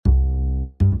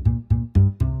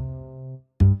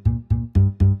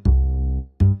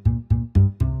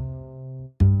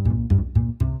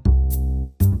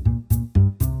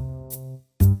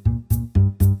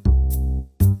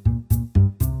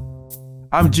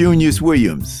I'm Junius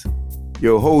Williams,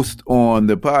 your host on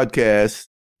the podcast,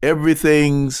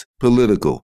 Everything's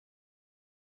Political.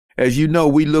 As you know,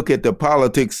 we look at the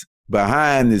politics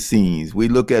behind the scenes. We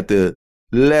look at the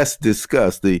less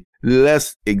discussed, the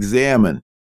less examined,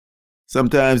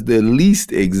 sometimes the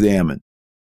least examined.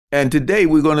 And today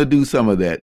we're going to do some of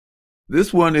that.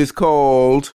 This one is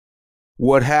called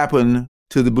What Happened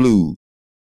to the Blues.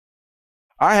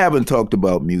 I haven't talked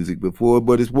about music before,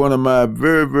 but it's one of my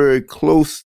very, very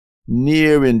close,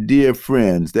 near and dear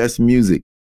friends. That's music.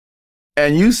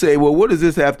 And you say, well, what does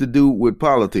this have to do with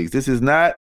politics? This is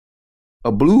not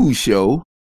a blues show.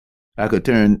 I could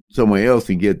turn somewhere else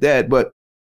and get that, but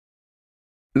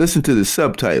listen to the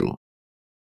subtitle.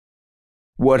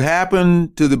 What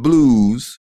Happened to the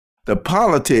Blues, the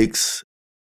Politics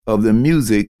of the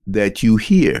Music That You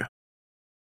Hear.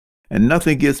 And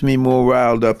nothing gets me more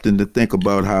riled up than to think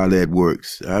about how that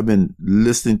works. I've been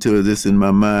listening to this in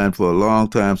my mind for a long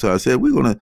time, so I said, we're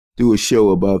going to do a show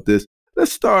about this.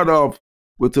 Let's start off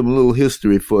with some little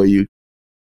history for you.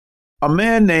 A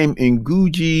man named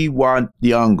Ngugi wa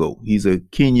Thiong'o, he's a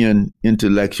Kenyan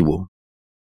intellectual.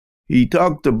 He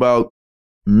talked about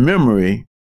memory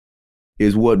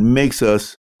is what makes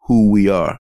us who we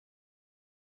are.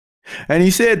 And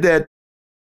he said that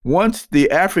once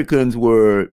the Africans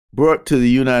were brought to the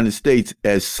United States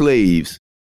as slaves,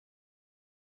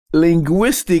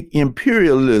 linguistic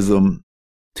imperialism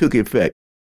took effect,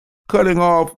 cutting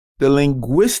off the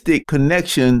linguistic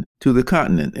connection to the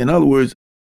continent. In other words,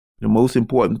 the most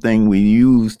important thing we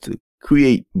use to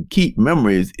create and keep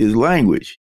memories is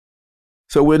language.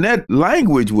 So when that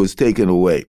language was taken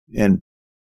away and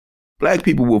Black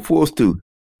people were forced to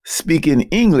speak in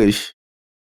English,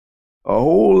 a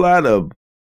whole lot of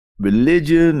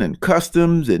religion and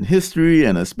customs and history,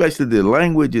 and especially the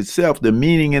language itself, the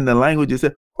meaning in the language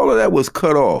itself, all of that was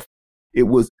cut off. It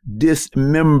was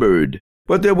dismembered.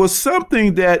 But there was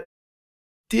something that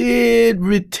did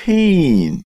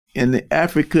retain in the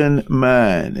African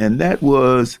mind, and that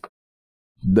was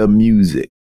the music.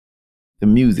 The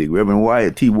music. Reverend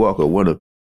Wyatt T. Walker, one of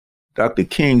Dr.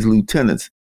 King's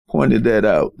lieutenants, pointed that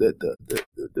out, that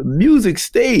the music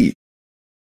stayed.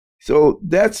 So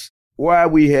that's why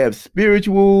we have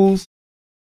spirituals.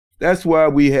 That's why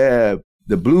we have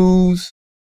the blues.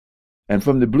 And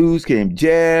from the blues came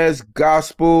jazz,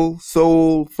 gospel,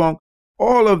 soul, funk.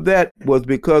 All of that was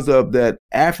because of that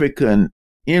African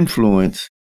influence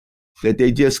that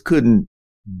they just couldn't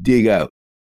dig out.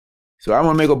 So I'm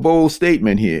going to make a bold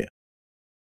statement here.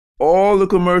 All the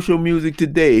commercial music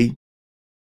today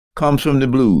comes from the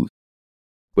blues,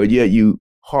 but yet you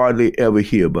hardly ever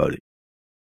hear about it.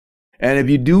 And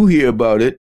if you do hear about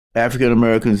it, African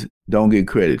Americans don't get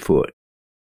credit for it.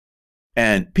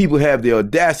 And people have the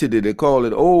audacity to call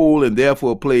it old and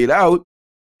therefore play it out.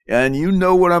 And you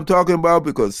know what I'm talking about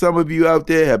because some of you out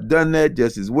there have done that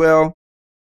just as well.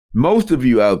 Most of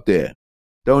you out there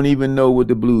don't even know what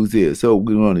the blues is. So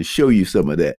we're going to show you some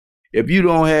of that. If you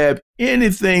don't have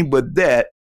anything but that,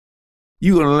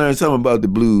 you're going to learn something about the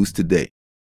blues today.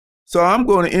 So I'm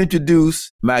going to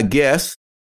introduce my guest,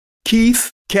 Keith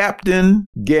Captain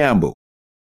Gamble.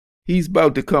 He's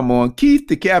about to come on. Keith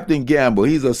the Captain Gamble.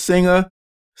 He's a singer,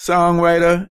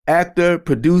 songwriter, actor,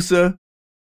 producer,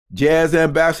 jazz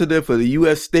ambassador for the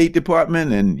U.S. State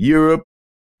Department and Europe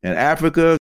and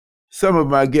Africa. Some of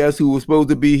my guests who were supposed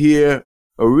to be here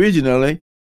originally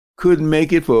couldn't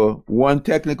make it for one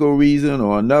technical reason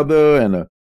or another. And a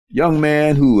young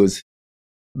man who was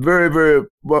very, very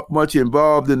much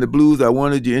involved in the blues, I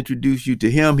wanted to introduce you to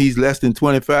him. He's less than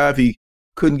 25. He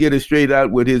couldn't get it straight out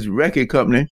with his record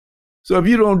company. So if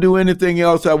you don't do anything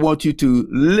else, I want you to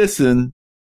listen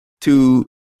to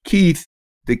Keith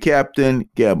the Captain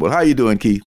Gamble. How you doing,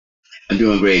 Keith? I'm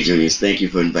doing great, Julius. Thank you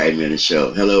for inviting me on the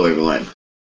show. Hello, everyone.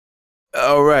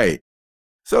 All right.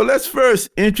 So let's first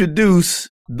introduce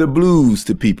the blues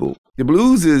to people. The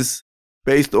blues is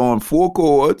based on 4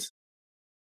 chords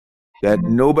that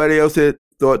nobody else had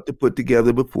thought to put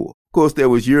together before. Of course, there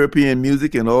was European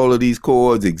music and all of these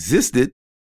chords existed.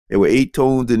 There were 8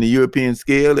 tones in the European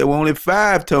scale. There were only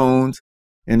 5 tones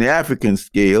in the African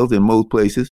scales in most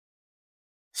places.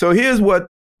 So here's what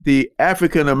the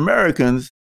African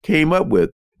Americans came up with.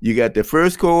 You got the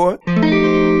first chord. You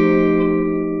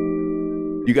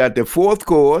got the 4th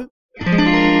chord.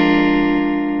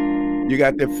 You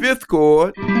got the 5th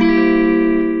chord.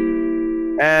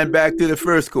 And back to the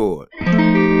first chord.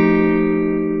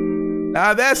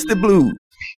 Now that's the blues.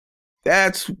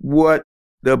 That's what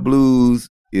the blues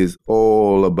is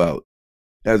all about.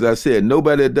 As I said,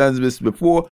 nobody had done this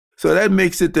before, so that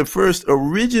makes it the first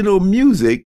original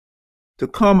music to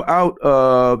come out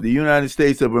of the United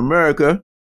States of America,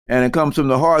 and it comes from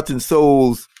the hearts and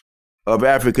souls of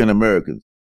African Americans.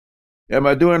 Am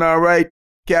I doing all right,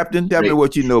 Captain? Tell me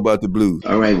what you know about the blues.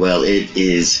 All right. Well, it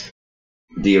is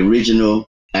the original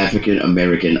African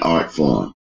American art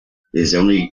form. It's the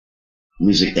only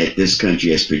music that this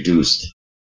country has produced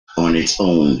on its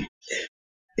own.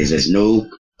 There's no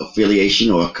affiliation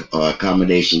or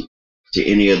accommodation to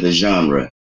any other genre.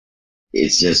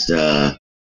 It's just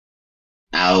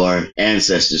our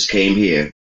ancestors came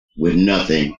here with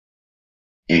nothing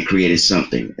and created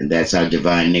something. And that's our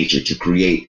divine nature, to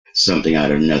create something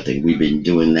out of nothing. We've been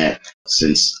doing that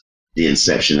since the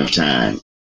inception of time.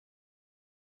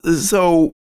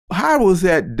 So how was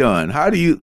that done? How do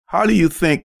you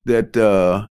think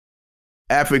that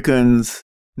Africans,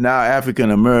 now African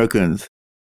Americans,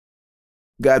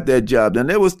 got that job done?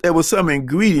 There was some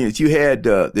ingredients. You had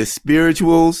the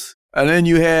spirituals, and then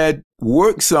you had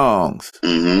work songs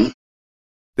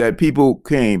that people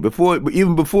came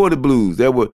even before the blues.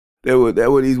 There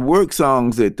were these work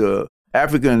songs that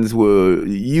Africans were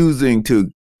using to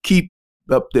keep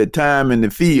up their time in the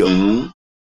field.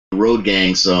 Road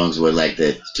gang songs were like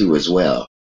that too as well.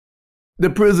 The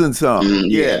prison song.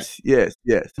 Yes.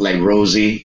 Like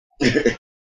Rosie.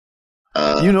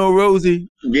 You know Rosie?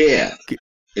 Yeah.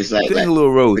 It's like a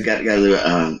little Rosie. Got a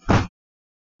little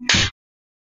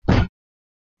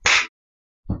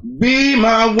be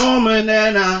my woman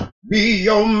and I'll be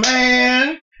your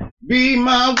man. Be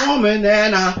my woman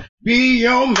and I'll be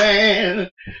your man.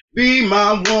 Be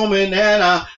my woman and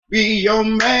I'll be your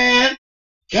man.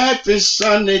 Catfish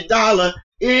Sunday dollar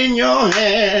in your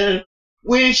hand.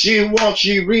 When she walks,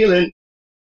 she reeling.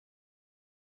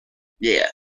 Yeah.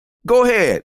 Go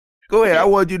ahead. I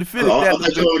want you to finish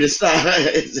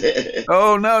that.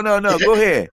 Oh, no. Go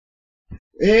ahead.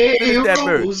 Hey,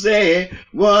 Rosie,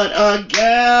 what a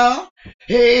gal.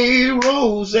 Hey,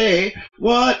 Rosie,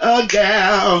 what a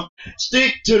gal.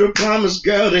 Stick to the promise,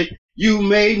 girl, that you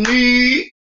made me.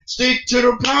 Stick to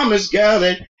the promise, girl,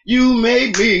 that you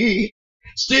made me.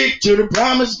 Stick to the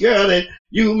promise, girl, that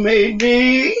you made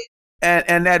me.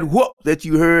 And that whoop that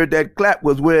you heard, that clap,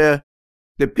 was where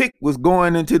the pick was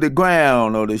going into the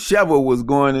ground, or the shovel was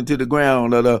going into the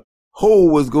ground, or the hoe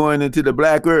was going into the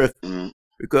black earth,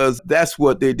 because that's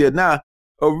what they did. Now,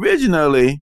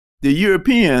 originally, the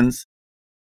Europeans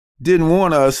didn't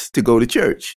want us to go to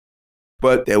church,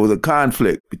 but there was a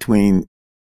conflict between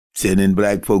sending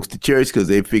black folks to church because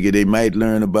they figured they might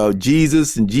learn about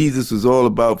Jesus, and Jesus was all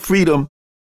about freedom.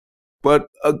 But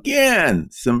again,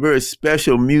 some very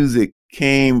special music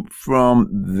came from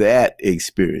that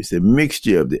experience, a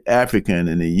mixture of the African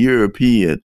and the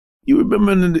European. You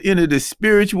remember any of the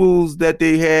spirituals that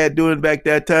they had during back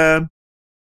that time?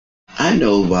 I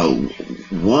know about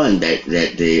one that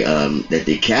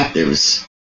the captives,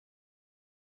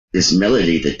 this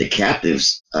melody that the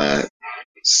captives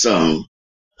sung.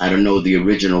 I don't know the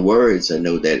original words. I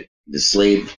know that the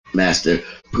slave master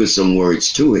put some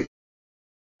words to it.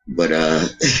 But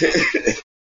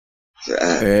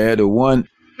yeah, the one.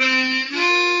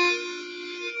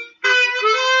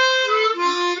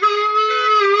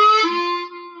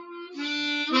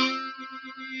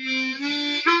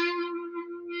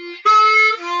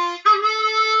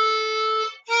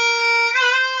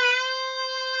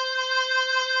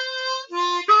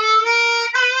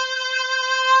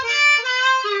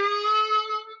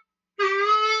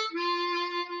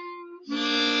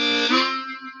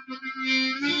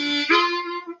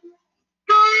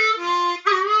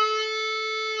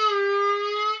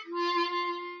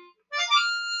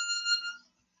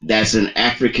 That's an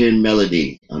African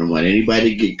melody. I don't want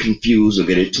anybody to get confused or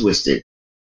get it twisted.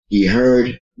 He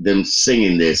heard them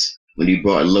singing this when he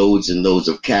brought loads and loads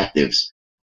of captives.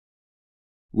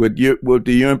 With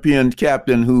the European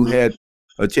captain who had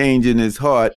a change in his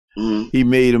heart, he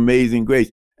made Amazing Grace.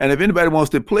 And if anybody wants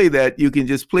to play that, you can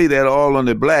just play that all on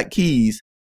the black keys,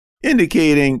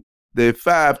 indicating the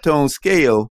 5-tone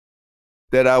scale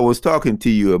that I was talking to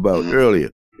you about earlier.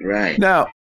 Right. Now,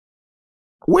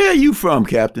 where are you from,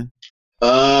 Captain?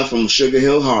 From Sugar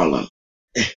Hill, Harlem.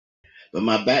 But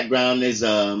my background is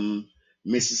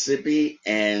Mississippi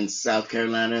and South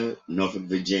Carolina, Norfolk,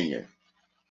 Virginia.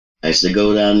 I used to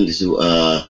go down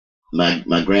to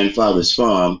my grandfather's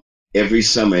farm every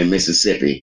summer in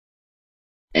Mississippi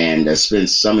and spend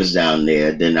summers down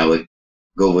there. Then I would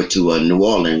go over to New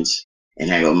Orleans and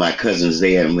hang out with my cousins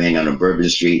there, and we hang out on Bourbon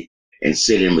Street and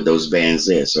sit in with those bands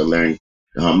there. So I learned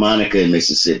the harmonica in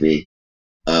Mississippi,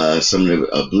 some of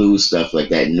the blues stuff like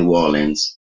that in New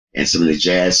Orleans, and some of the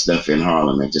jazz stuff in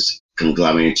Harlem, and just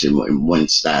conglomerated into one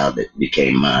style that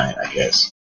became mine, I guess.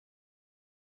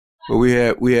 But we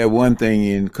had one thing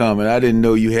in common. I didn't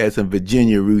know you had some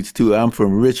Virginia roots too. I'm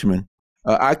from Richmond.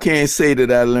 I can't say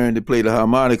that I learned to play the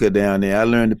harmonica down there. I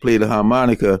learned to play the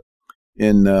harmonica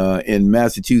in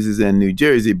Massachusetts and New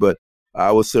Jersey, but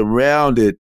I was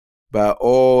surrounded by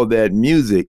all that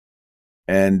music,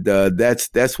 and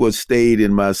that's what stayed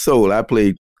in my soul. I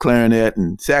played clarinet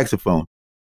and saxophone,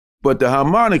 but the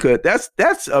harmonica that's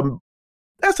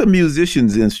a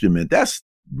musician's instrument. That's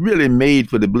really made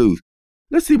for the blues.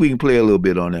 Let's see if we can play a little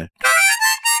bit on that.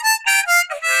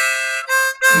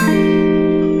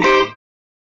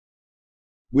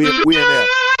 We're in there.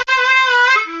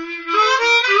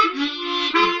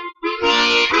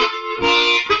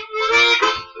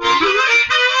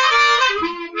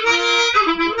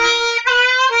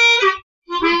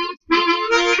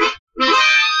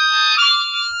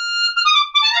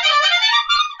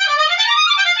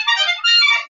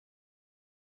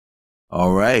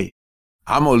 All right.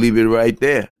 I'm gonna leave it right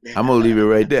there.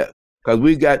 Because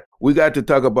we got to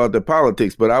talk about the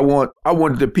politics, but I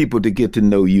wanted the people to get to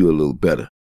know you a little better.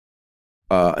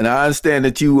 And I understand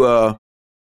that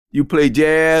you play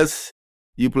jazz,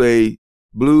 you play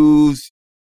blues,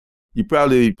 you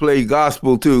probably play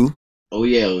gospel too. Oh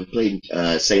yeah, we played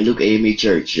St. Luke AME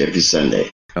Church every Sunday.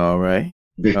 All right.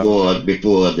 Before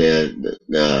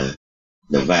the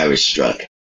virus struck,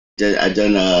 I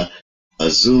done a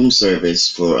Zoom service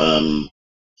for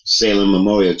Salem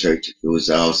Memorial Church. It was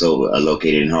also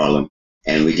located in Harlem,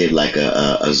 and we did like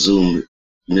a Zoom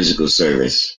musical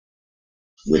service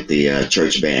with the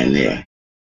church band there.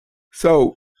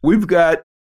 So we've got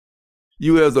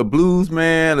you as a blues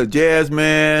man, a jazz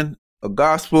man, a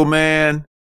gospel man,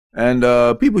 and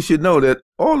people should know that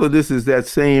all of this is that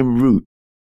same root.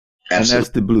 Absolutely. And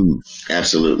that's the blues.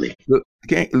 Absolutely. Look,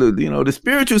 the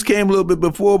spirituals came a little bit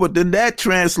before, but then that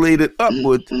translated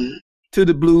upward to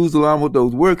the blues along with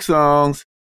those work songs,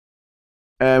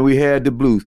 and we had the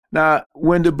blues. Now,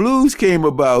 when the blues came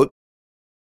about,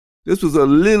 this was a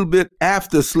little bit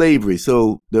after slavery,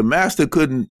 so the master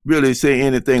couldn't really say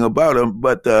anything about them,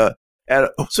 but at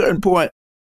a certain point,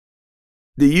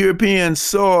 the Europeans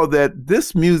saw that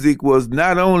this music was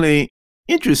not only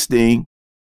interesting,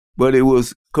 but it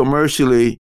was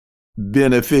commercially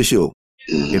beneficial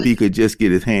if he could just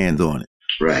get his hands on it.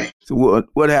 Right. So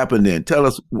what happened then? Tell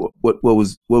us what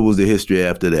was the history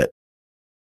after that?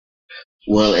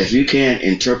 Well, if you can't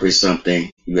interpret something,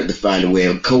 you have to find a way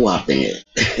of co-opting it.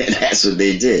 And that's what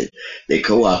they did. They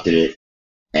co-opted it,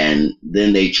 and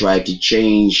then they tried to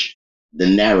change the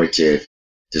narrative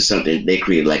to something they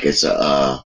created like it's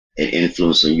an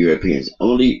influence on Europeans.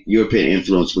 Only European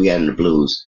influence we had in the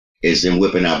blues is them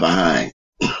whipping our behind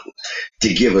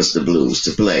to give us the blues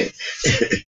to play.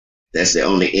 That's the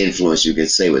only influence you can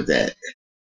say with that.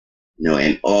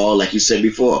 And all, like you said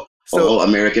before, all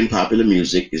American popular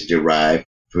music is derived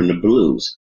from the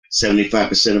blues.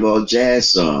 75% of all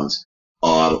jazz songs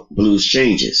are blues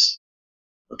changes.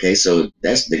 Okay, so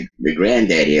that's the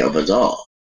granddaddy of us all,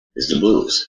 is the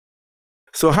blues.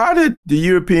 So how did the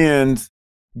Europeans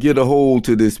get a hold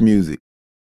to this music?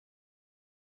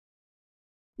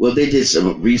 Well, they did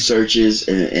some researches,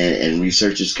 and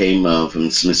researchers came from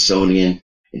Smithsonian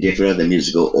and different other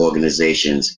musical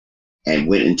organizations and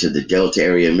went into the Delta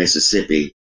area of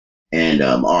Mississippi and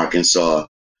Arkansas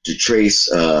to trace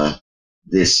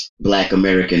this Black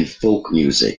American folk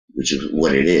music, which is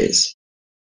what it is.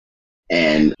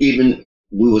 And even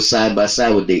we were side by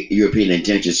side with the European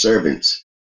indentured servants.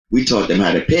 We taught them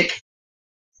how to pick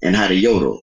and how to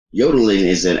yodel. Yodeling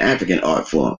is an African art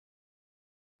form.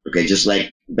 Okay, just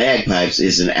like bagpipes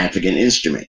is an African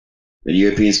instrument. When the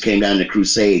Europeans came down the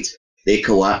Crusades, they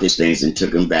co-opted things and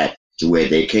took them back to where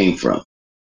they came from.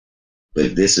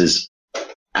 But this is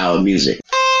our music.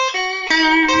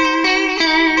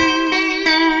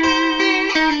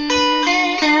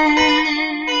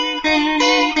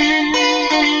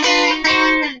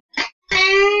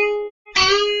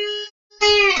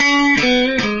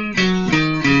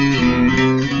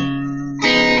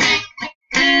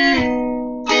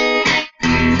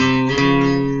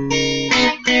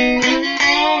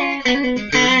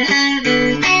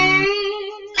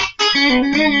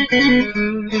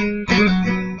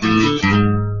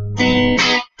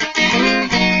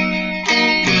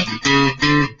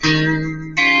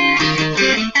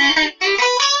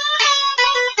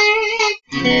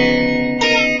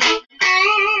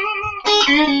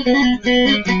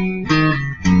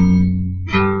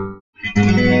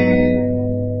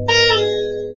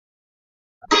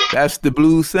 That's the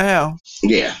blues sound.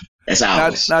 Yeah, that's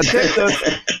ours. Now take us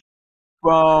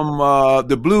from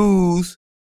the blues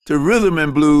to rhythm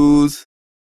and blues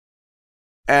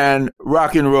and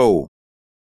rock and roll.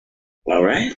 All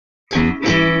right.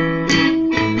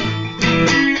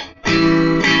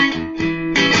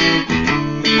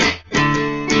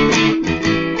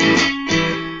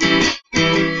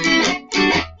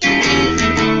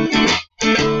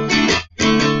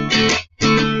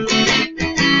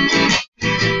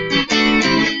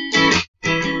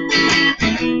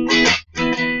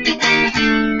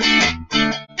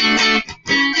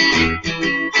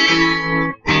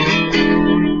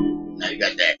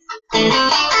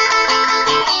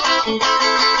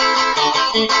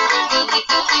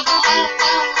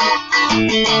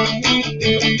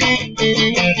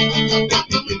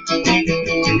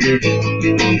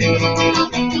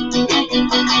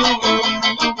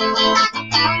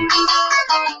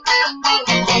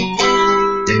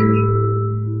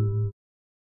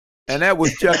 And that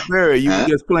was Chuck Berry you were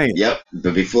just playing. Yep,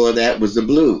 but before that was the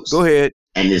blues. Go ahead.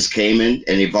 And this came in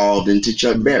and evolved into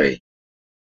Chuck Berry.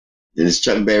 Then this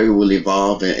Chuck Berry will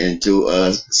evolve into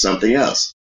something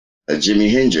else, a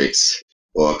Jimi Hendrix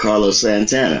or a Carlos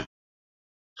Santana.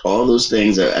 All those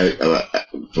things are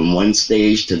from one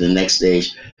stage to the next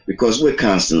stage because we're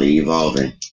constantly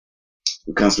evolving.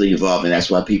 We're constantly evolving. That's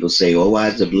why people say, "Oh, why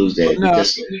is the blues dead?" We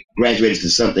just graduated to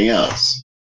something else.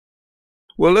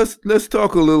 Well, let's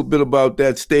talk a little bit about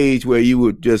that stage where you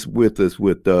were just with us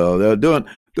with during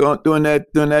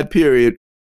that period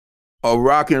of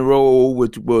rock and roll,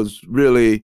 which was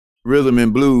really rhythm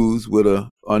and blues with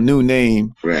a new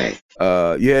name. Right.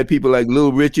 You had people like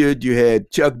Little Richard, you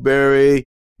had Chuck Berry,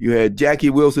 you had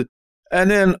Jackie Wilson, and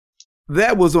then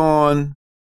that was on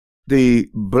the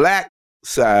black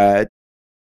side,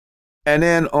 and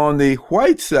then on the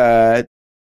white side,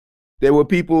 there were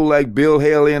people like Bill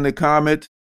Haley and the Comets.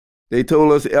 They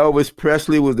told us Elvis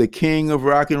Presley was the king of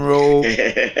rock and roll.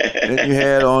 Then you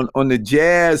had on the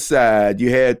jazz side, you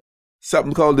had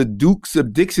something called the Dukes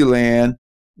of Dixieland,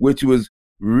 which was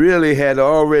really had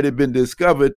already been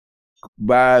discovered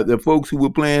by the folks who were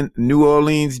playing New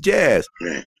Orleans jazz.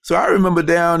 So I remember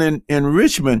down in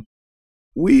Richmond,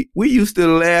 we used to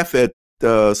laugh at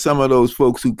some of those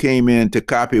folks who came in to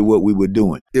copy what we were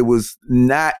doing. It was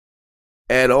not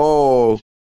at all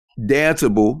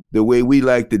danceable the way we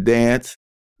like to dance.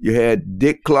 You had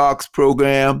Dick Clark's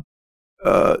program.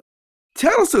 Tell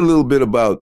us a little bit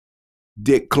about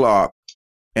Dick Clark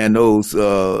and those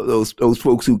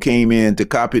folks who came in to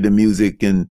copy the music,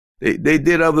 and they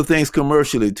did other things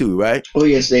commercially too, right? Oh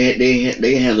yes,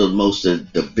 they handled most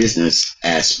of the business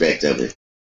aspect of it.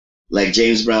 Like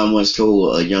James Brown once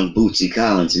told a young Bootsy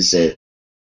Collins, he said,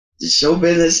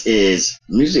 "The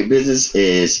music business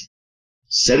is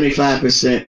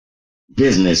 75%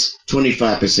 business,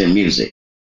 25% music.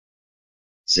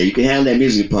 So you can handle that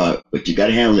music part, but you got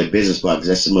to handle the business part because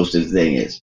that's the most of the thing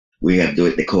is. We have to do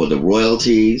what they call the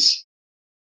royalties,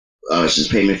 which is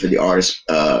payment for the artist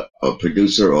or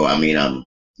producer, or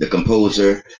the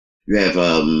composer. You have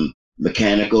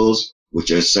mechanicals,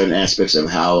 which are certain aspects of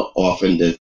how often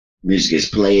the music is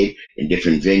played in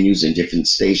different venues and different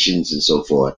stations and so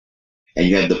forth. And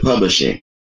you have the publishing,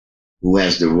 who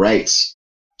has the rights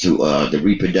to the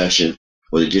reproduction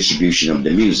or the distribution of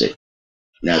the music.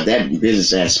 Now that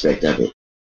business aspect of it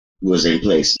was in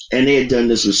place. And they had done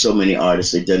this with so many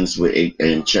artists. They'd done this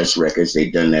in Chess Records.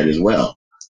 They'd done that as well,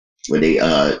 where they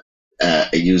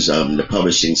use the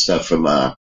publishing stuff from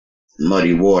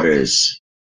Muddy Waters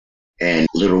and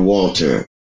Little Walter,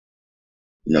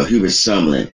 Hubert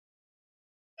Sumlin,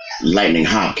 Lightning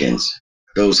Hopkins,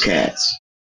 those cats.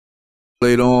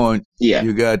 Later on,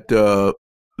 you got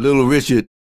Little Richard,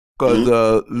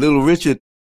 because Little Richard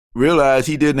realized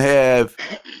he didn't have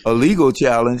a legal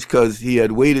challenge because he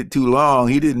had waited too long.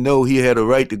 He didn't know he had a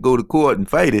right to go to court and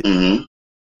fight it. Mm-hmm.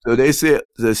 So they said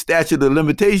the statute of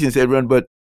limitations had run, but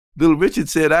Little Richard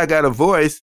said, "I got a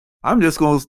voice. I'm just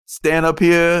going to stand up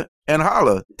here and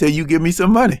holler till you give me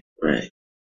some money." Right.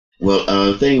 Well,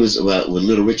 the thing was with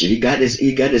Little Richard, he got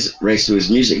his rights to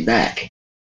his music back.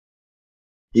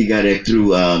 He got it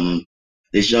through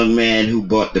this young man who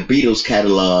bought the Beatles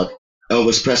catalog,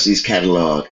 Elvis Presley's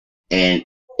catalog, and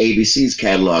ABC's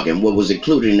catalog. And what was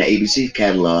included in the ABC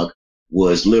catalog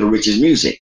was Little Richard's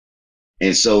music.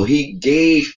 And so he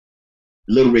gave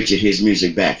Little Richard his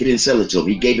music back. He didn't sell it to him.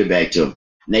 He gave it back to him.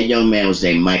 And that young man was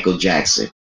named Michael Jackson.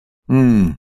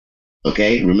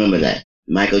 Okay? Remember that.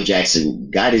 Michael Jackson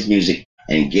got his music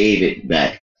and gave it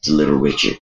back to Little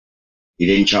Richard. He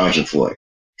didn't charge him for it.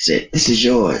 He said, "This is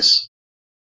yours."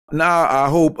 Now I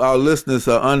hope our listeners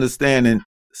are understanding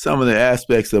some of the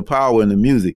aspects of power in the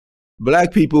music.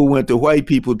 Black people went to white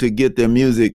people to get their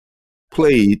music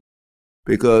played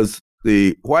because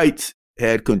the whites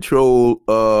had control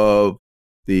of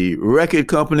the record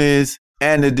companies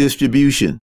and the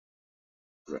distribution.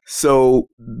 So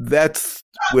that's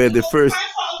where the first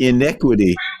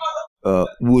inequity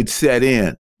would set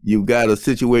in. You've got a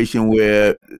situation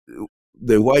where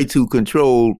the whites who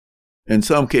controlled, in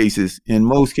some cases, in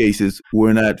most cases,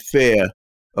 were not fair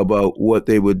about what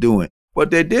they were doing. But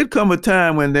there did come a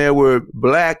time when there were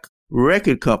black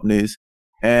record companies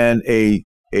and a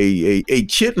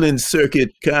chitlin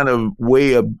circuit kind of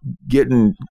way of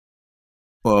getting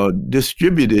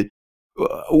distributed.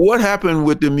 What happened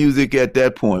with the music at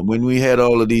that point when we had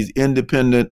all of these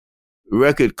independent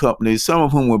record companies, some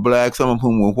of whom were black, some of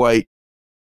whom were white?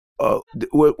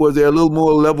 Was there a little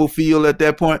more level field at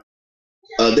that point?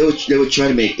 They were trying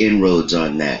to make inroads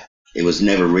on that. It was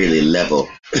never really level.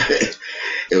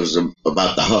 It was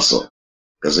about the hustle,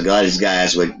 because a lot of these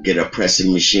guys would get a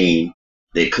pressing machine.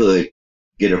 They could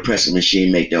get a pressing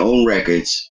machine, make their own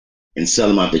records, and sell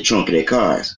them out the trunk of their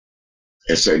cars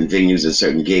at certain venues and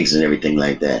certain gigs and everything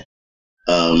like that.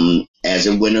 As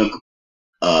it went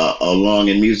along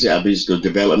in musical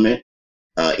development,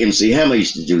 MC Hammer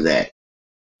used to do that.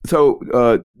 So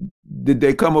did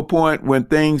there come a point when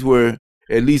things were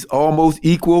at least almost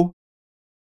equal?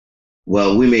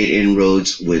 Well, we made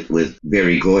inroads with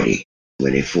Berry Gordy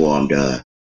when they formed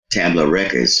Tambla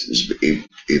Records. It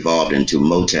evolved into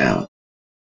Motown,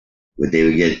 where they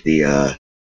would get the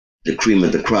cream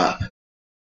of the crop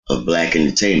of black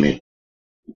entertainment,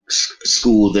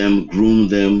 school them, groom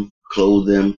them, clothe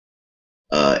them,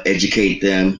 educate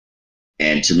them,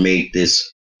 and to make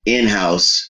this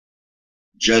in-house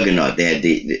juggernaut. They had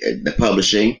the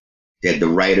publishing, they had the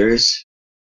writers,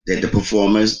 they had the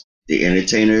performers, the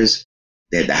entertainers,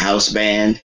 they had the house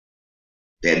band,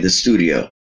 they had the studio.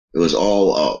 It was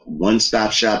all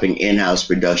one-stop shopping in-house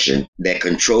production that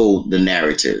controlled the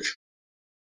narrative,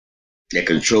 that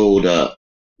controlled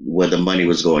where the money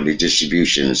was going, the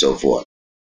distribution and so forth.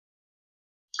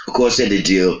 Of course, they had to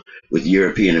deal with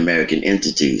European American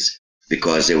entities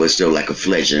because they were still like a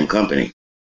fledgling company.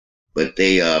 But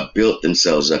they built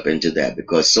themselves up into that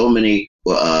because so many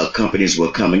companies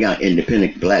were coming out,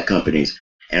 independent black companies,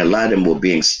 and a lot of them were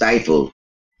being stifled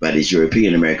by these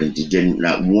European Americans who did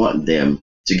not want them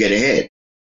to get ahead,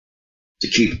 to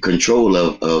keep control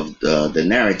of the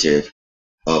narrative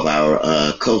of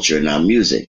our culture and our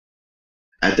music.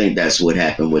 I think that's what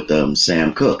happened with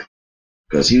Sam Cooke,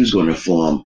 because he was going to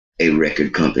form a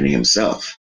record company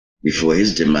himself before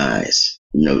his demise,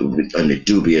 under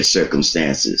dubious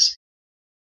circumstances.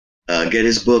 Get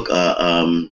his book,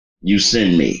 You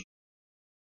Send Me.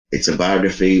 It's a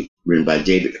biography co-written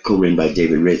by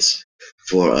David Ritz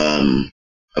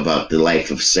about the life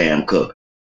of Sam Cooke.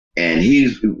 And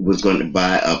he was going to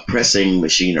buy a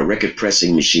record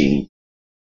pressing machine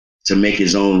to make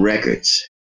his own records.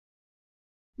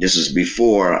 This was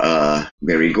before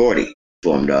Berry Gordy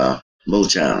formed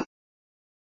Motown.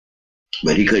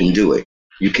 But he couldn't do it.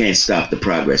 You can't stop the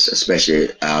progress, especially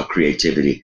our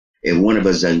creativity. If one of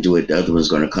us doesn't do it, the other one's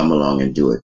going to come along and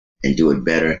do it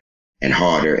better and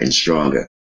harder and stronger.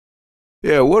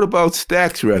 Yeah, what about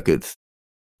Stax Records?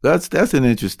 That's an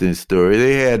interesting story.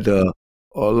 They had a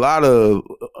lot of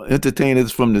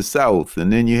entertainers from the South,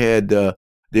 and then you had the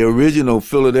original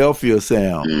Philadelphia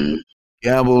sound,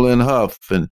 Gamble and Huff,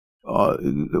 and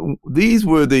these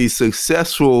were the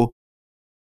successful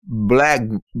black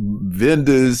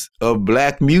vendors of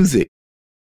black music.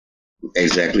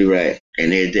 Exactly right.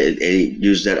 And they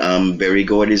used that Berry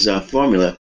Gordy's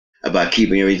formula about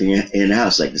keeping everything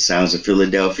in-house, like the Sounds of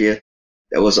Philadelphia.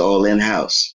 That was all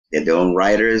in-house. They had their own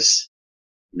writers.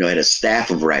 Had a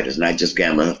staff of writers, not just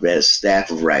Gamble. They had a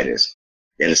staff of writers.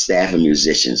 They had a staff of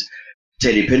musicians.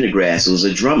 Teddy Pendergrass was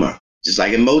a drummer, just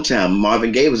like in Motown.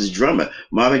 Marvin Gaye was a drummer.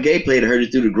 Marvin Gaye played Heard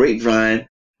It Through the Grapevine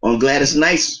on Gladys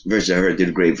Knight's version of Heard It Through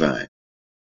the Grapevine.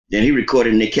 Then he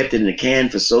recorded and they kept it in the can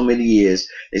for so many years.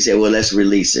 They said, well, let's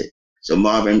release it. So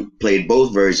Marvin played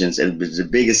both versions, and the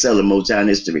biggest seller in Motown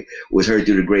history was Heard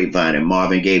Through the Grapevine, and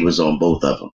Marvin Gaye was on both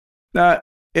of them. Now,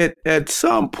 at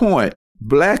some point,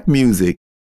 black music,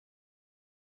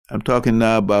 I'm talking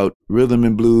now about rhythm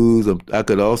and blues. I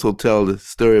could also tell the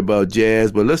story about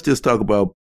jazz, but let's just talk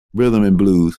about rhythm and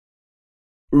blues.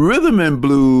 Rhythm and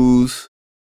blues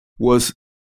was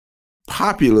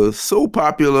popular, so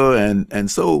popular and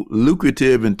so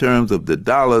lucrative in terms of the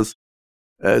dollars.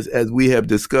 As we have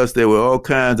discussed, there were all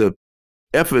kinds of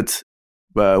efforts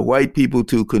by white people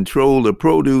to control the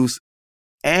produce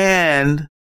and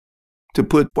to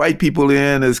put white people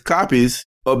in as copies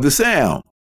of the sound.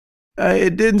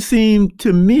 It didn't seem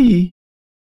to me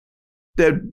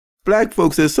that black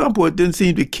folks at some point didn't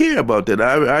seem to care about that.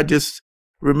 I just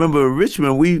remember in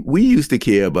Richmond, we used to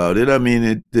care about it. I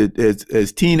mean,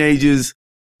 as teenagers,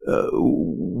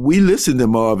 we listened to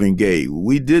Marvin Gaye.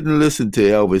 We didn't listen to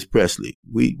Elvis Presley.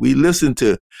 We listened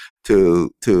to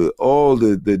all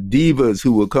the divas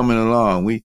who were coming along.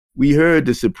 We heard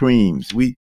the Supremes.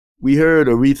 We heard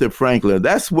Aretha Franklin.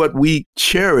 That's what we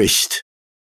cherished.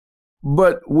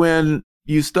 But when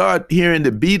you start hearing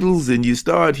the Beatles and you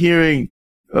start hearing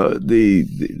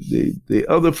the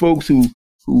other folks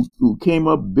who came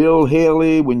up, Bill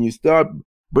Haley, when you start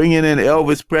bringing in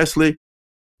Elvis Presley,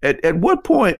 at what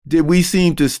point did we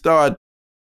seem to start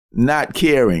not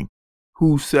caring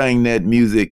who sang that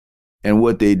music and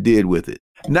what they did with it?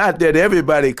 Not that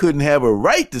everybody couldn't have a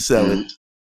right to sell it,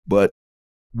 but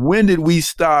when did we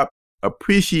stop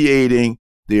appreciating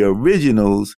the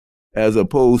originals as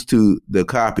opposed to the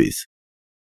copies?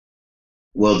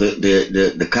 Well,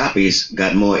 the copies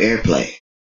got more airplay.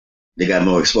 They got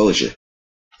more exposure.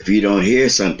 If you don't hear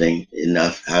something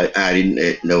enough, I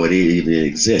didn't know it even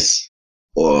exists.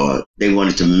 Or they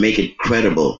wanted to make it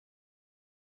credible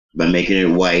by making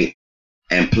it white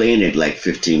and playing it like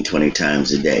 15, 20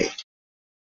 times a day.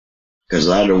 Because a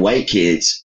lot of the white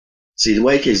kids, the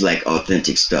white kids like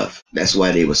authentic stuff. That's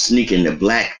why they were sneaking the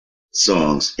black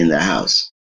songs in the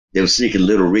house. They were sneaking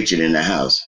Little Richard in the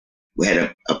house. We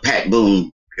had a Pat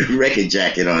Boone record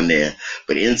jacket on there,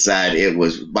 but inside it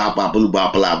was bop, bop, blue,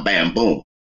 bop, blah, bam, boom.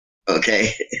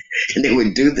 Okay? And they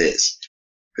would do this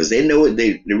because they know what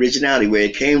the originality, where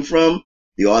it came from,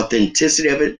 the authenticity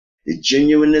of it, the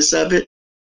genuineness of it.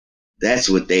 That's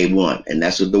what they want. And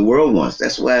that's what the world wants.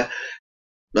 That's why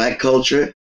Black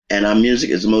culture and our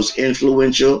music is the most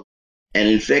influential and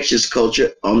infectious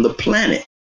culture on the planet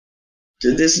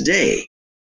to this day.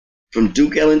 From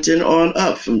Duke Ellington on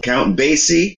up, from Count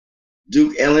Basie,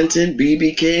 Duke Ellington,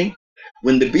 B.B. King.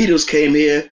 When the Beatles came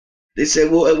here, they said,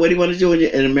 well, what do you want to do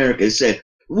in America? They said,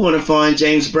 we want to find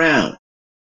James Brown.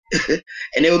 And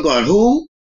they were going, who?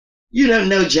 You don't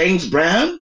know James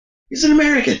Brown? He's an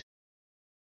American.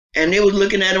 And they were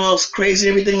looking at him all crazy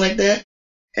and everything like that.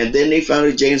 And then they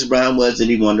found out James Brown was, and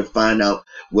he wanted to find out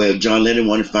where John Lennon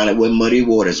wanted to find out where Muddy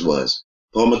Waters was.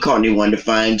 Paul McCartney wanted to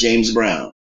find James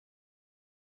Brown.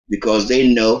 Because they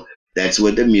know that's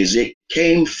where the music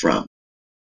came from.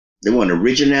 They want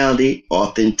originality,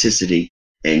 authenticity,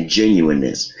 and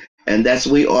genuineness. And that's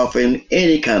what we offer in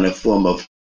any kind of form of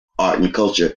art and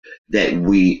culture that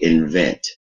we invent.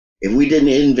 If we didn't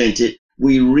invent it,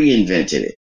 we reinvented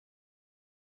it.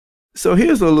 So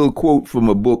here's a little quote from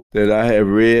a book that I have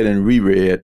read and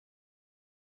reread.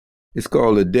 It's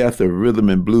called The Death of Rhythm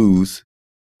and Blues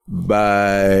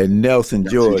by Nelson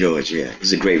George. George, yeah.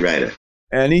 He's a great writer.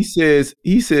 And he says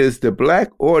the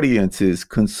Black audience's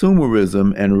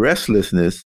consumerism and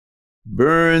restlessness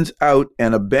burns out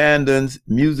and abandons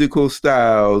musical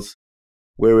styles,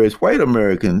 whereas white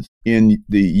Americans, in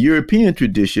the European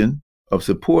tradition of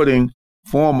supporting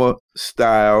former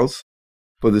styles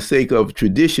for the sake of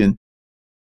tradition,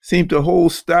 seem to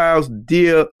hold styles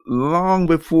dear long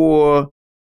before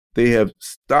they have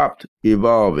stopped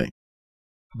evolving.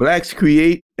 Blacks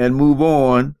create and move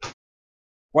on.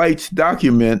 Whites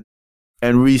document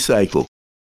and recycle.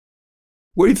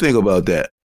 What do you think about that?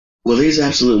 Well, he's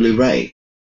absolutely right.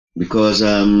 Because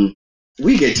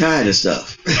we get tired of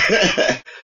stuff.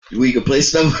 We can play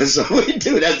stuff, so we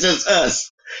do. That's just us.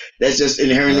 That's just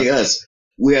inherently us.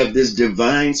 We have this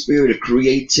divine spirit of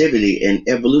creativity and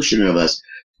evolution of us.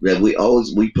 That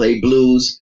we play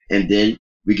blues, and then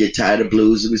we get tired of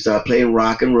blues, and we start playing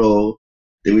rock and roll.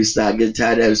 Then we start getting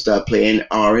tired of it and start playing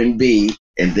R&B.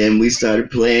 And then we started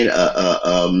playing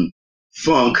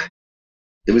funk.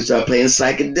 Then we started playing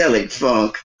psychedelic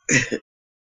funk.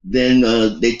 Then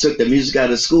they took the music out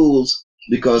of schools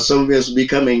because some of us were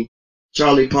becoming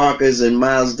Charlie Parkers and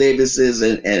Miles Davises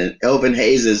and Elvin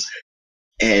Hayeses.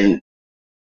 And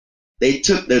they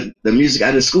took the music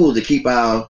out of school to keep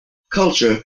our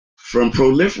culture from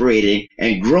proliferating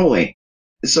and growing.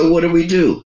 So what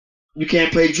do? You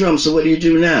can't play drums, so what do you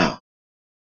do now?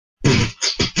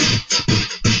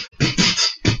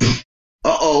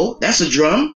 Uh-oh, that's a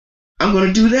drum. I'm going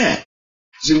to do that.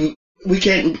 So we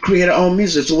can't create our own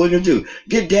music, so what are we going to do?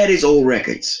 Get Daddy's old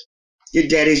records. Get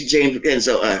Daddy's James, and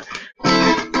so yeah.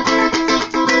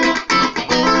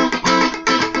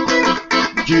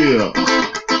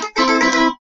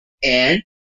 And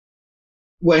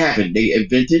what happened? They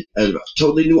invented a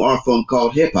totally new art form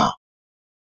called hip-hop.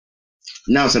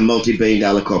 Now it's a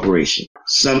multi-billion-dollar corporation.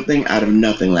 Something out of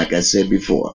nothing, like I said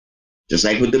before. Just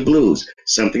like with the blues,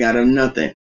 something out of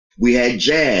nothing. We had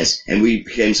jazz, and we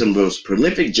became some of the most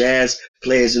prolific jazz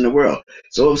players in the world.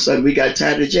 So all of a sudden, we got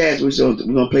tired of jazz. We're going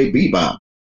to play bebop.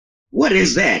 What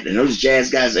is that? And those jazz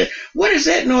guys said, what is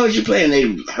that noise you play? And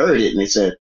they heard it, and they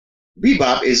said,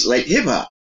 bebop is like hip-hop.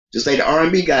 Just like the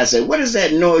R&B guy said, what is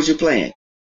that noise you're playing?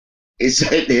 He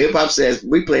said, the hip hop says,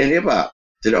 we playing hip hop.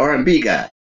 To the R&B guy,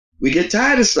 we get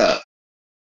tired of stuff.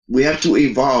 We have to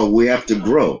evolve. We have to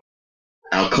grow.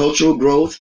 Our cultural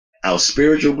growth, our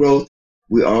spiritual growth,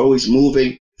 we're always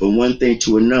moving from one thing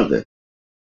to another.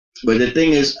 But the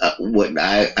thing is, what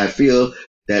I feel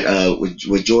that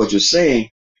what George was saying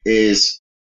is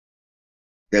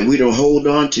that we don't hold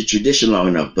on to tradition long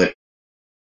enough. But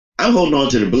I'm holding on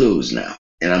to the blues now,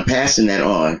 and I'm passing that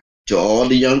on to all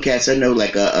the young cats I know.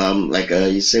 Like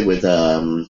you said with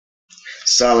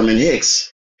Solomon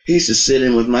Hicks. He used to sit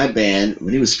in with my band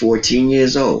when he was 14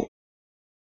 years old.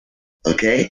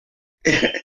 Okay,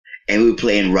 and we were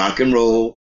playing rock and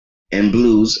roll and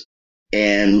blues,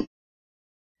 and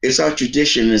it's our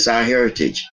tradition, it's our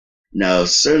heritage. Now,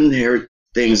 certain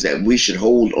things that we should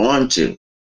hold on to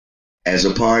as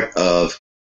a part of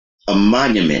a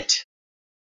monument,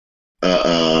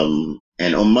 an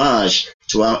homage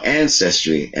to our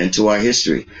ancestry and to our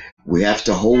history. We have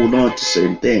to hold on to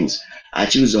certain things. I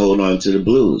choose to hold on to the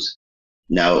blues.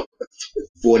 Now,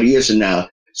 40 years from now,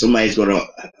 somebody's going to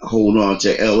hold on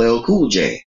to LL Cool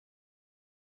J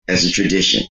as a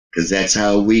tradition, because that's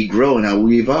how we grow and how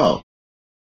we evolve.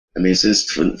 I mean, since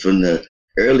from the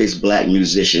earliest black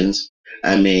musicians,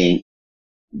 I mean,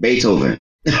 Beethoven.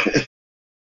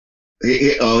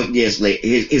 Oh, yes,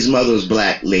 his mother was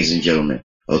black, ladies and gentlemen.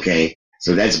 Okay,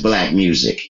 so that's black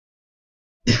music.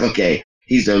 Okay,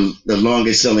 he's the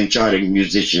longest selling charting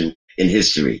musician in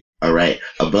history. All right,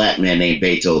 a black man named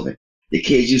Beethoven. The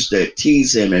kids used to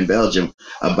tease him in Belgium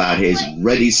about his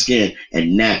ruddy skin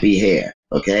and nappy hair.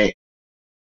 Okay,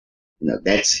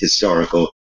 that's historical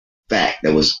fact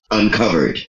that was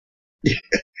uncovered.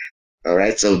 All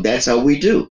right, so that's how we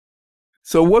do.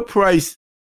 So what price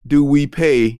do we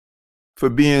pay for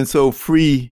being so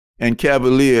free and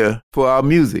cavalier for our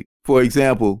music? For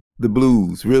example, the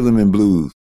blues, rhythm and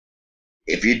blues.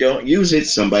 If you don't use it,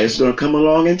 somebody's going to come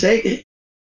along and take it.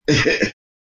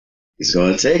 He's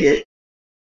going to take it.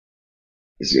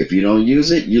 If you don't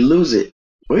use it, you lose it.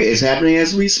 It's happening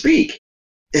as we speak.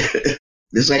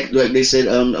 It's like they said,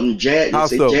 jazz.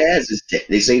 They say jazz is dead.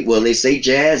 They say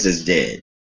jazz is dead.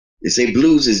 They say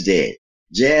blues is dead.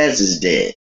 Jazz is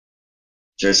dead.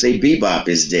 Try to say bebop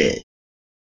is dead.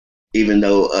 Even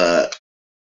though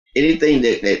anything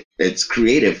that's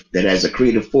creative, that has a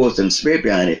creative force and spirit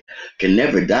behind it, can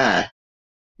never die.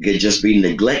 It can just be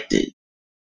neglected.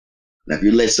 Now, if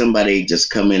you let somebody just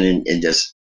come in and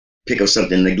just pick up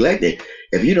something neglected,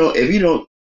 if you don't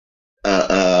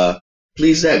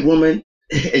please that woman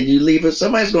and you leave her,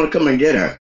 somebody's going to come and get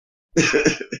her.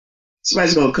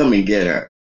 Somebody's going to come and get her.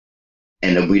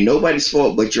 And it'll be nobody's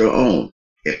fault but your own.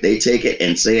 If they take it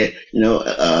and say it,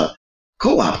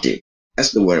 co-opt it.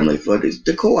 That's the word I'm looking for.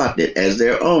 To co-opt it as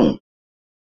their own.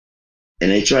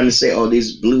 And they're trying to say, oh,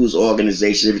 these blues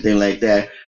organizations, everything like that.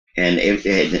 And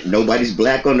if nobody's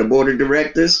black on the board of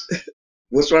directors,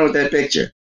 what's wrong with that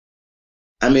picture?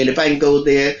 I mean, if I can go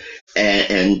there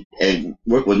and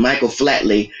work with Michael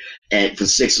Flatley for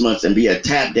 6 months and be a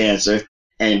tap dancer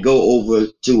and go over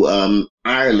to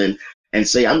Ireland and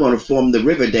say, I'm going to form the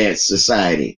Riverdance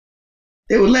Society,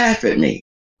 they would laugh at me.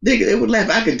 They would laugh.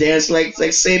 I could dance like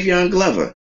Savion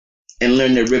Glover and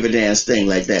learn the Riverdance thing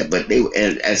like that. But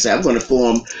I said, I'm going to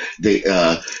form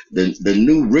the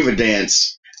new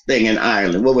Riverdance thing in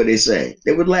Ireland. What would they say?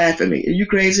 They would laugh at me. Are you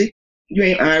crazy? You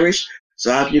ain't Irish.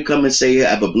 So how can you come and say you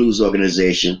have a blues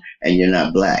organization and you're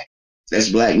not black? That's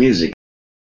black music.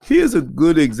 Here's a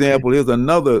good example. Here's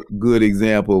another good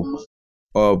example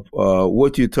of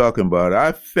what you're talking about.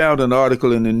 I found an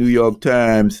article in the New York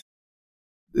Times.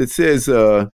 It says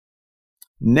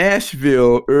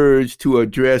Nashville urged to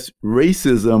address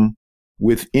racism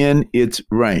within its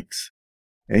ranks.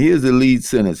 And here's the lead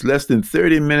sentence. Less than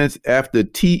 30 minutes after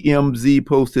TMZ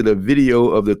posted a video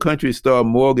of the country star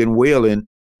Morgan Wallen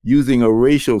using a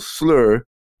racial slur,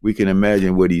 we can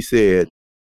imagine what he said,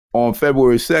 on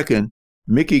February 2nd,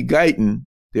 Mickey Guyton,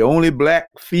 the only black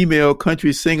female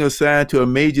country singer signed to a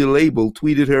major label,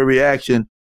 tweeted her reaction,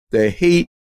 "The hate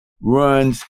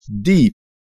runs deep."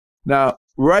 Now,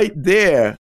 right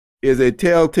there is a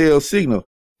telltale signal.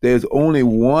 There's only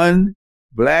one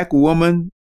black woman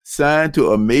signed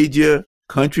to a major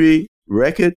country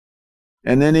record.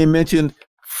 And then they mentioned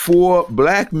 4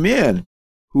 black men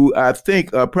who I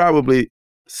think are probably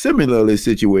similarly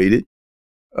situated.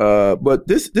 But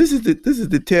this is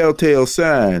the telltale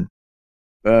sign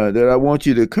that I want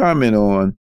you to comment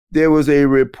on. There was a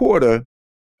reporter,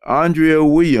 Andrea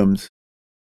Williams,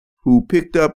 who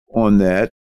picked up on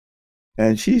that,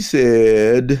 and she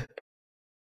said,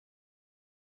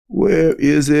 where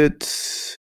is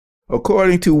it?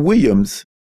 According to Williams,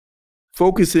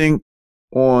 focusing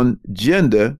on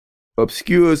gender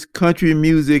obscures country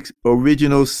music's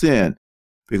original sin,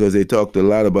 because they talked a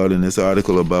lot about in this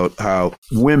article about how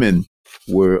women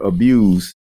were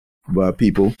abused by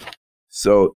people.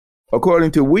 So,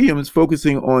 according to Williams,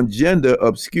 focusing on gender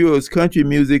obscures country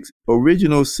music's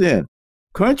original sin.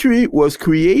 Country was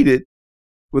created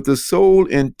with the sole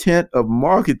intent of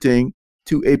marketing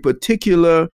to a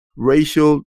particular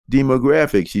racial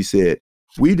demographic, she said.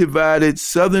 We divided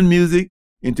Southern music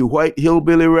into white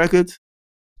hillbilly records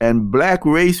and black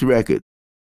race records.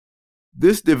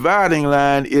 This dividing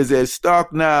line is as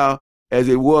stark now as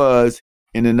it was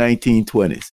in the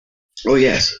 1920s. Oh,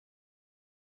 yes.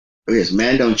 Oh, yes.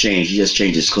 Man don't change. He just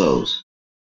changes clothes.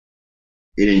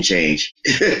 He didn't change.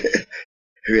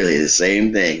 Really, the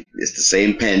same thing. It's the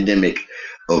same pandemic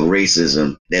of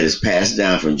racism that is passed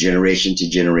down from generation to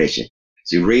generation.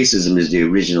 See, racism is the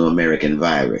original American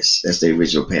virus. That's the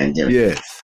original pandemic.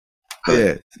 Yes.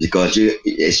 Yes. Because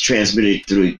it's transmitted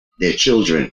through their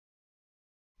children.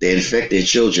 They infect their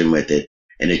children with it,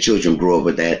 and the children grow up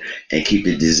with that and keep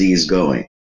the disease going.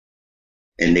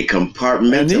 And they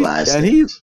compartmentalize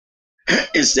things.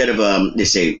 Instead of they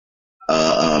say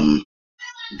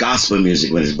gospel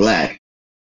music when it's black,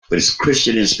 but it's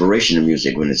Christian inspirational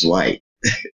music when it's white.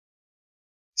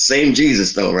 Same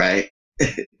Jesus though, right?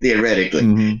 Theoretically.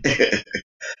 Mm-hmm.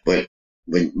 But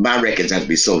when my records have to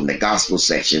be sold in the gospel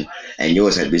section and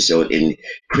yours have to be sold in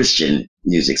Christian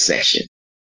music section.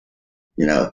 You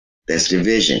know, that's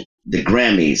division. The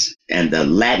Grammys and the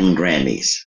Latin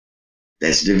Grammys,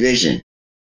 that's division.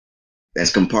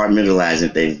 That's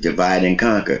compartmentalizing things, divide and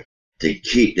conquer, to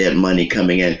keep that money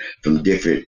coming in from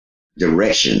different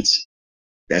directions.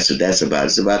 That's what that's about.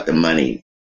 It's about the money.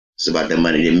 It's about the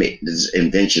money. They made this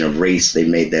invention of race. They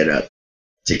made that up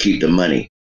to keep the money.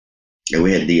 And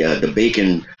we had the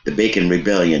Bacon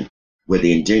Rebellion, where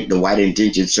the white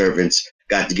indentured servants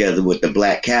got together with the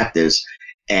black captives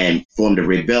and formed a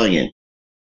rebellion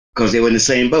because they were in the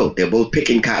same boat. They were both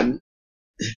picking cotton.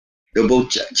 They were both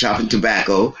chopping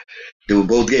tobacco. They were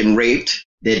both getting raped.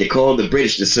 They had to call the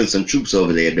British to send some troops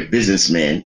over there, the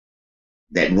businessmen,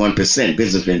 that 1%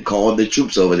 businessmen called the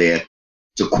troops over there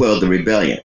to quell the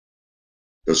rebellion.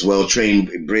 Those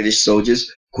well-trained British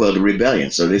soldiers quelled the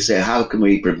rebellion. So they said, how can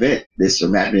we prevent this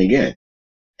from happening again?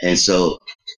 And so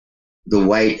the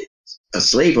white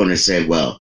slave owners said,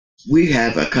 well, we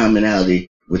have a commonality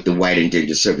with the white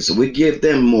indentured servants. So we give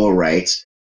them more rights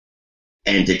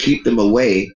and to keep them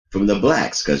away from the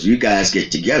blacks, because you guys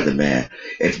get together, man.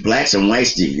 If blacks and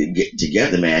whites get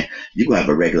together, man, you're going to have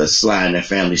a regular Sly and the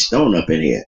Family Stone up in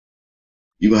here.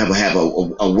 You're going to have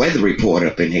a weather report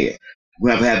up in here. We're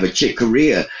going to have a Chick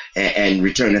Corea and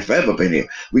Return to Forever up in here.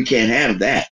 We can't have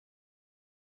that.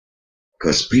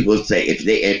 Because people say if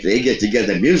they get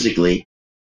together musically,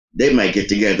 they might get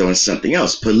together on something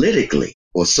else, politically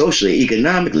or socially,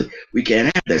 economically. We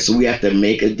can't have that. So we have to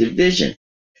make a division.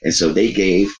 And so they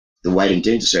gave the white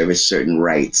indentured service certain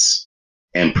rights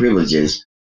and privileges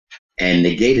and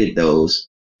negated those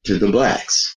to the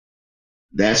blacks.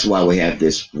 That's why we have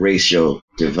this racial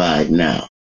divide now.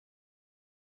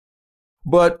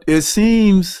 But it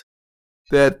seems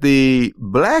that the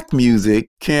black music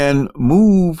can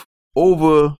move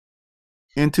over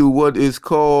into what is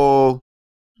called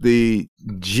the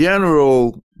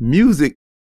general music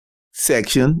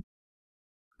section.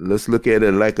 Let's look at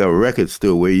it like a record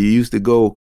store where you used to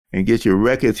go and get your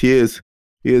records. Here's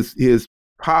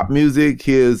pop music,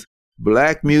 here's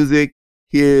black music,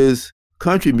 here's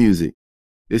country music.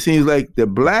 It seems like the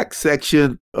black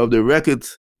section of the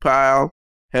records pile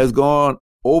has gone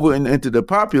over into the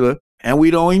popular, and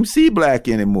we don't even see black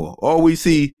anymore. All we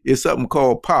see is something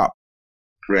called pop.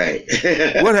 Right.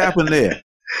 What happened there?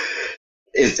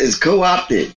 It's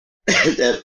co-opted.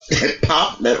 that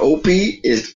pop, that OP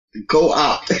is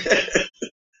co-opt.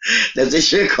 That's they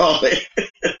should call it.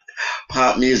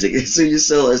 Pop music. As soon as you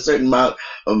sell a certain amount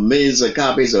of millions of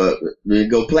copies or you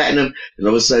go platinum, and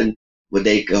all of a sudden what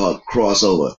they call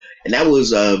crossover. And that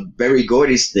was Berry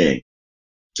Gordy's thing,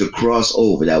 to cross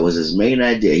over. That was his main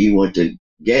idea. He wanted to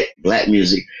get black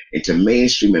music into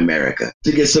mainstream America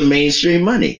to get some mainstream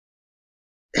money.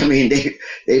 I mean,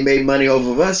 they made money off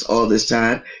of us all this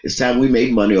time. It's time we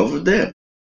made money off of them.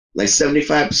 Like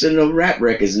 75% of rap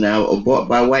records now are bought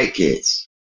by white kids.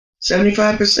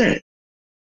 75%.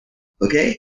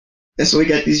 Okay? That's why we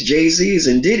got these Jay-Z's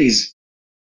and Diddy's,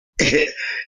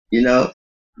 you know,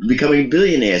 becoming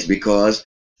billionaires because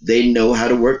they know how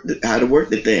to work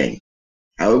the thing,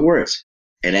 how it works.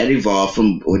 And that evolved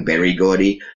from what Berry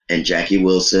Gordy and Jackie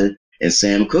Wilson and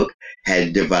Sam Cooke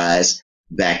had devised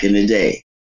back in the day.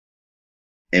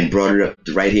 and brought it up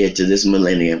right here to this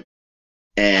millennium.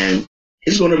 And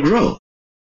it's going to grow.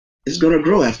 It's going to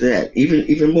grow after that,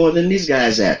 even more than these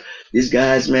guys have. These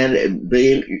guys, man,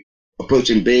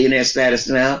 approaching billionaire status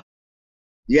now.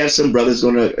 You have some brothers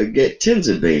going to get tens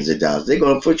of billions of dollars. They're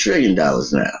going for $1 trillion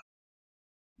now.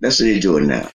 That's what they're doing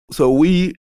now. So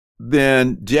we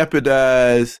then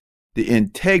jeopardize the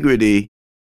integrity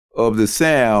of the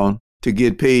sound to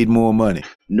get paid more money.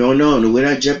 No, we're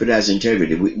not jeopardizing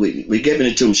integrity. We're giving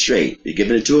it to them straight. We're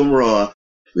giving it to them raw.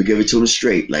 We give it to them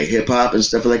straight, like hip hop and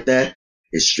stuff like that.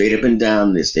 It's straight up and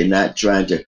down this. They're not trying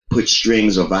to put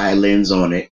strings or violins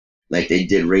on it like they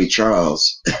did Ray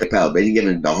Charles. They're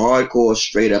giving the hardcore,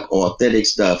 straight up, authentic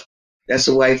stuff. That's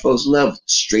what white folks love.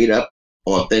 Straight up,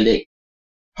 authentic,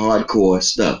 hardcore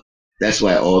stuff. That's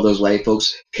why all those white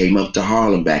folks came up to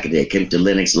Harlem back in the day, came to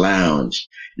Lenox Lounge,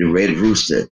 the Red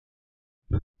Rooster.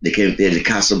 They came there to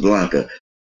Casablanca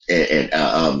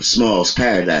and Small's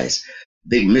Paradise.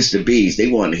 Big Mr. B's, they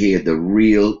want to hear the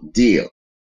real deal.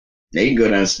 They can go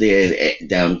downstairs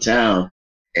downtown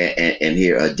and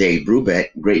hear Dave Brubeck,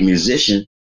 great musician.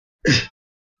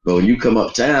 But when you come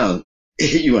uptown,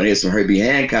 you want to hear some Herbie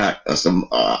Hancock or some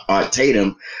Art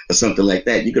Tatum or something like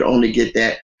that. You can only get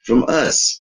that from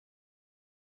us.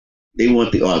 They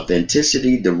want the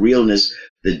authenticity, the realness,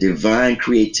 the divine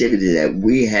creativity that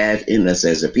we have in us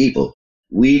as a people.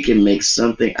 We can make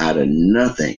something out of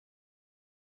nothing.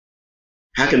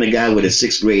 How can a guy with a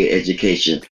 6th grade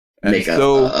education invent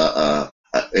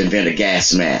a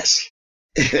gas mask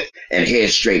and hair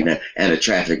straightener and a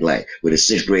traffic light with a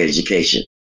 6th grade education?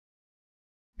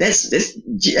 That's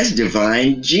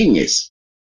divine genius.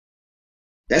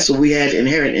 That's what we had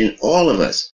inherent in all of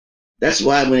us. That's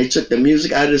why when they took the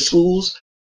music out of the schools,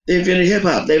 they invented hip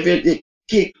hop. The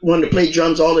kid wanted to play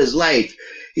drums all his life.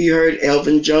 He heard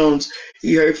Elvin Jones.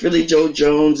 He heard Philly Joe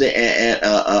Jones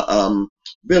and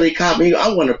Billy Cobham.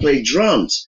 I want to play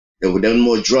drums. There was no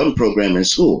more drum program in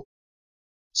school.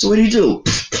 So what did he do?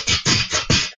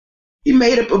 He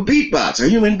made up a beatbox, a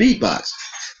human beatbox.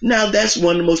 Now that's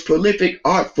one of the most prolific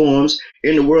art forms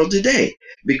in the world today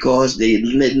because they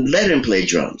didn't let him play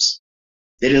drums.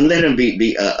 They didn't let him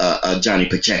be Johnny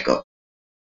Pacheco.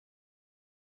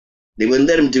 They wouldn't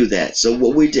let him do that. So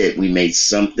what we did, we made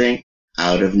something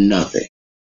out of nothing.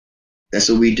 That's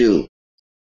what we do.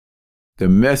 The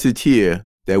message here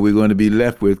that we're going to be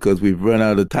left with, because we've run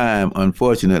out of time,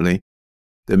 unfortunately,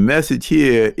 the message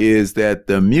here is that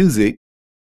the music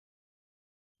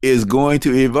is going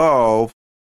to evolve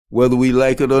whether we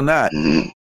like it or not. Mm-hmm.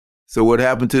 So what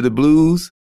happened to the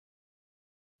blues?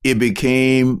 It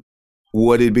became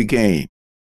what it became.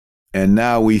 And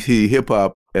now we see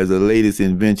hip-hop as the latest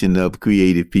invention of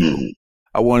creative people. Mm-hmm.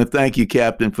 I want to thank you,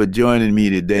 Captain, for joining me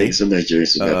today. Thanks so much, Jerry.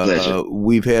 It's been a pleasure.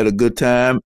 We've had a good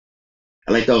time.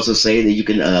 I'd like to also say that you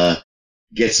can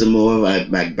get some more of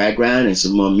my background and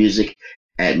some more music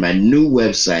at my new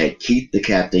website,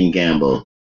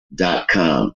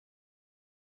 KeithTheCaptainGamble.com.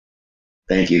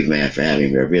 Thank you, man, for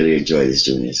having me. I really enjoyed this,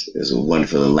 Junior. It was a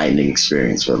wonderful, enlightening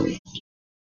experience for me.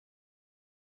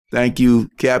 Thank you,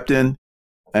 Captain,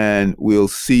 and we'll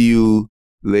see you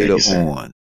later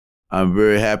on. I'm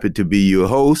very happy to be your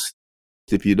host.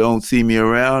 If you don't see me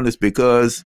around, it's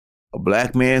because a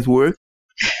black man's work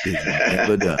is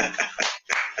never done.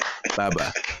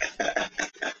 Bye-bye.